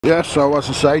Yeah, so as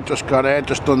I say, just got here,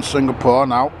 just done Singapore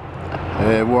now.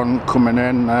 One coming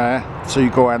in, two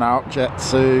going out,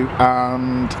 Jet2,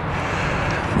 and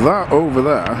that over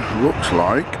there looks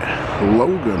like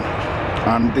Logan,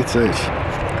 and it is.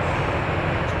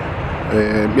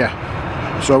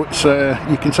 Yeah, so it's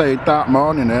you can say a dark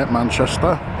morning here at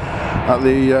Manchester at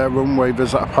the Runway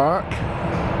Visitor Park.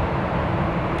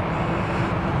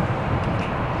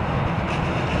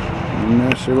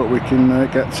 And see what we can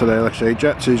get today. Like I say,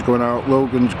 Jet2's going out,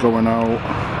 Logan's going out,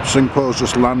 Singapore's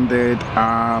just landed,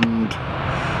 and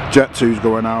Jet2's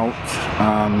going out,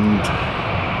 and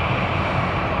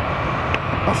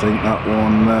I think that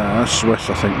one there, Swiss,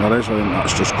 I think that is, I think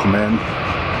that's just come in.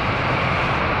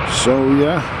 So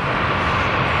yeah,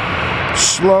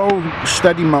 slow,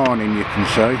 steady morning, you can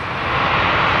say.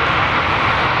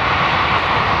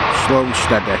 Slow,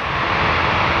 steady.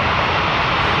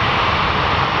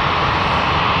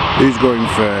 Who's going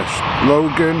first?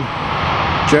 Logan,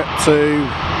 Jet2,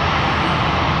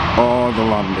 or the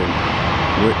landing?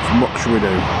 What should we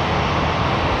do?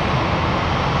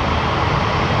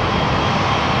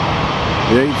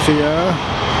 The ATR,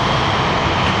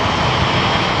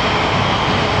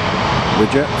 the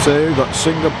Jet2, got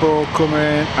Singapore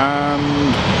coming, and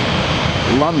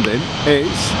landing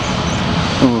is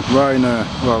Ryanair.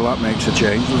 Well, that makes a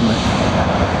change, doesn't it?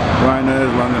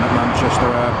 Ryanair's landing at Manchester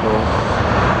Airport.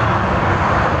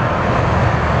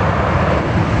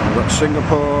 We've got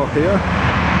Singapore here.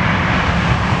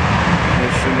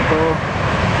 There's Singapore.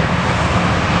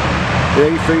 The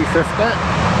A350.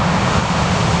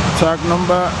 Tag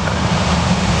number.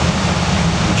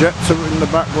 Jet2 in the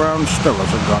background still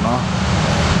hasn't gone off.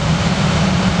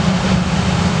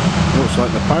 Looks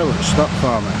like the pilot stopped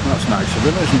for me. That's nice of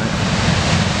him, isn't it?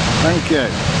 Thank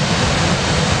you.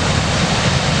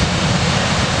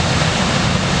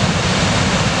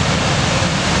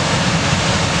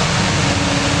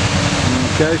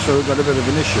 Okay, so we've got a bit of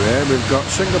an issue here. We've got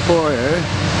Singapore here,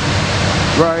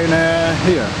 Ryanair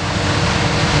here.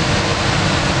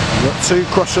 We've got two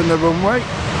crossing the runway.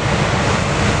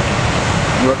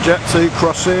 We've got Jet2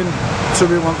 crossing,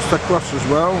 TUI wants to cross as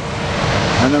well.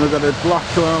 And then we've got a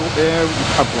blackout here,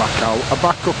 a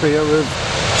backup here with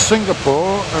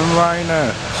Singapore and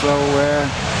Ryanair. So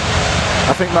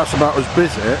I think that's about as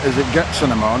busy as it gets in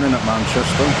the morning at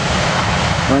Manchester.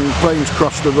 When planes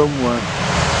cross the runway.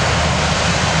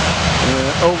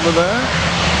 Over there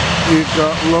you've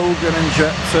got Logan and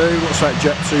Jet2. Looks like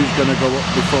Jet2's going to go up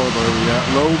before the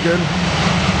Logan.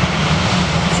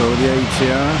 So the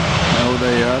ATR, oh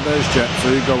there you are, there's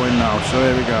Jet2 going now, so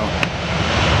here we go.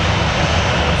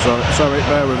 So sorry,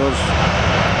 bear with us.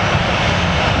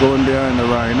 Going behind the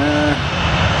Ryanair,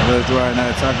 there's the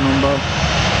Ryanair tag number,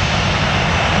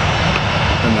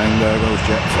 and then there goes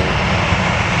Jet2.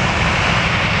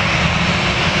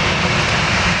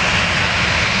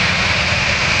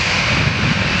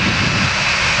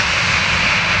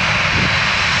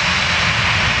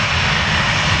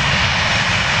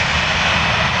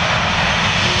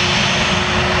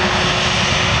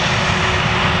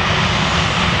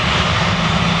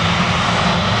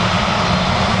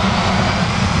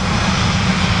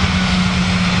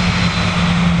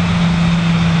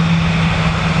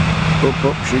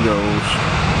 Up she goes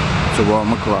to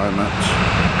warmer climate.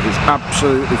 It's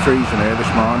absolutely freezing here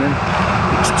this morning.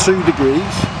 It's 2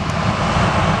 degrees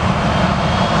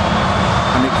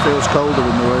and it feels colder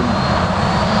in the room.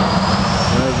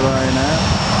 There's Ryanair.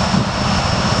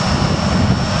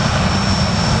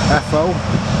 FO.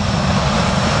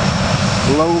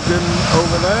 Logan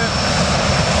over there.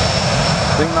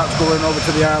 I think that's going over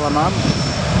to the Isle of Man.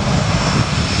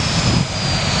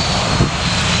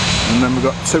 And then we've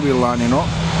got TUI lining up.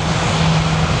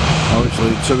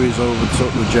 Obviously TUI's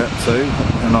overtook the Jet2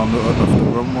 and on the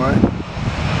runway.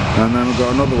 And then we've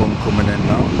got another one coming in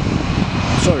now.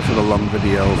 Sorry for the long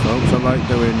video folks, I like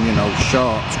doing, you know,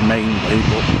 shorts mainly,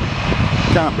 but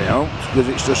can't be helped because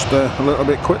it's just a little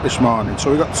bit quick this morning. So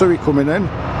we've got TUI coming in.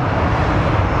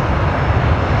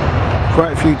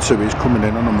 Quite a few TUI's coming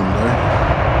in on a Monday.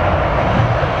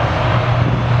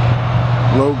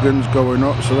 Logan's going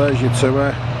up, so there's your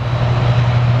TUI.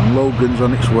 And Logan's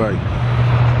on its way.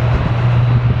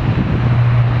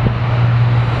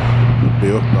 It'll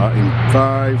be up that in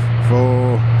 5,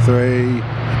 4, 3,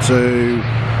 2,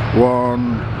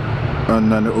 1,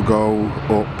 and then it'll go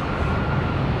up,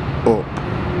 up.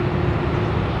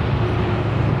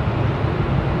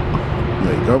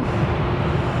 There you go.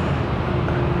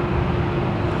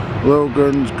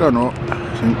 Logan's gone up,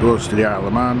 I think goes to the Isle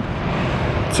of Man.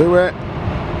 TUI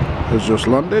has just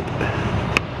landed.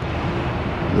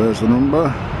 There's the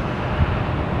number.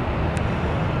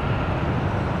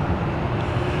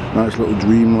 Nice little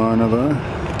Dreamliner there.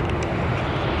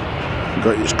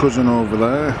 Got its cousin over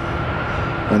there,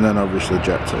 and then obviously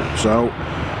Jet 2. So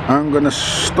I'm going to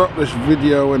stop this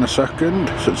video in a second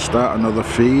to start another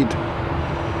feed.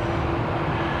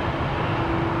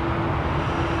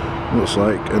 Looks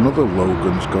like another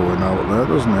Logan's going out there,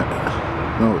 doesn't it?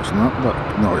 No, it's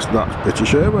not. No, it's that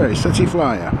British Airways City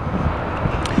Flyer.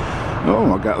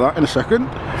 Oh, I'll get that in a second.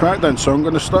 Right then, so I'm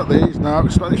going to start these now,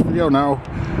 start this video now,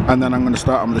 and then I'm going to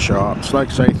start on with the shorts. Like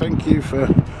I say, thank you for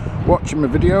watching my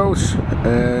videos.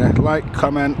 Like,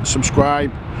 comment,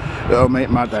 subscribe. It'll make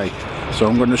my day. So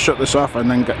I'm going to shut this off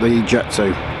and then get the Jet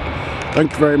 2.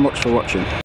 Thank you very much for watching.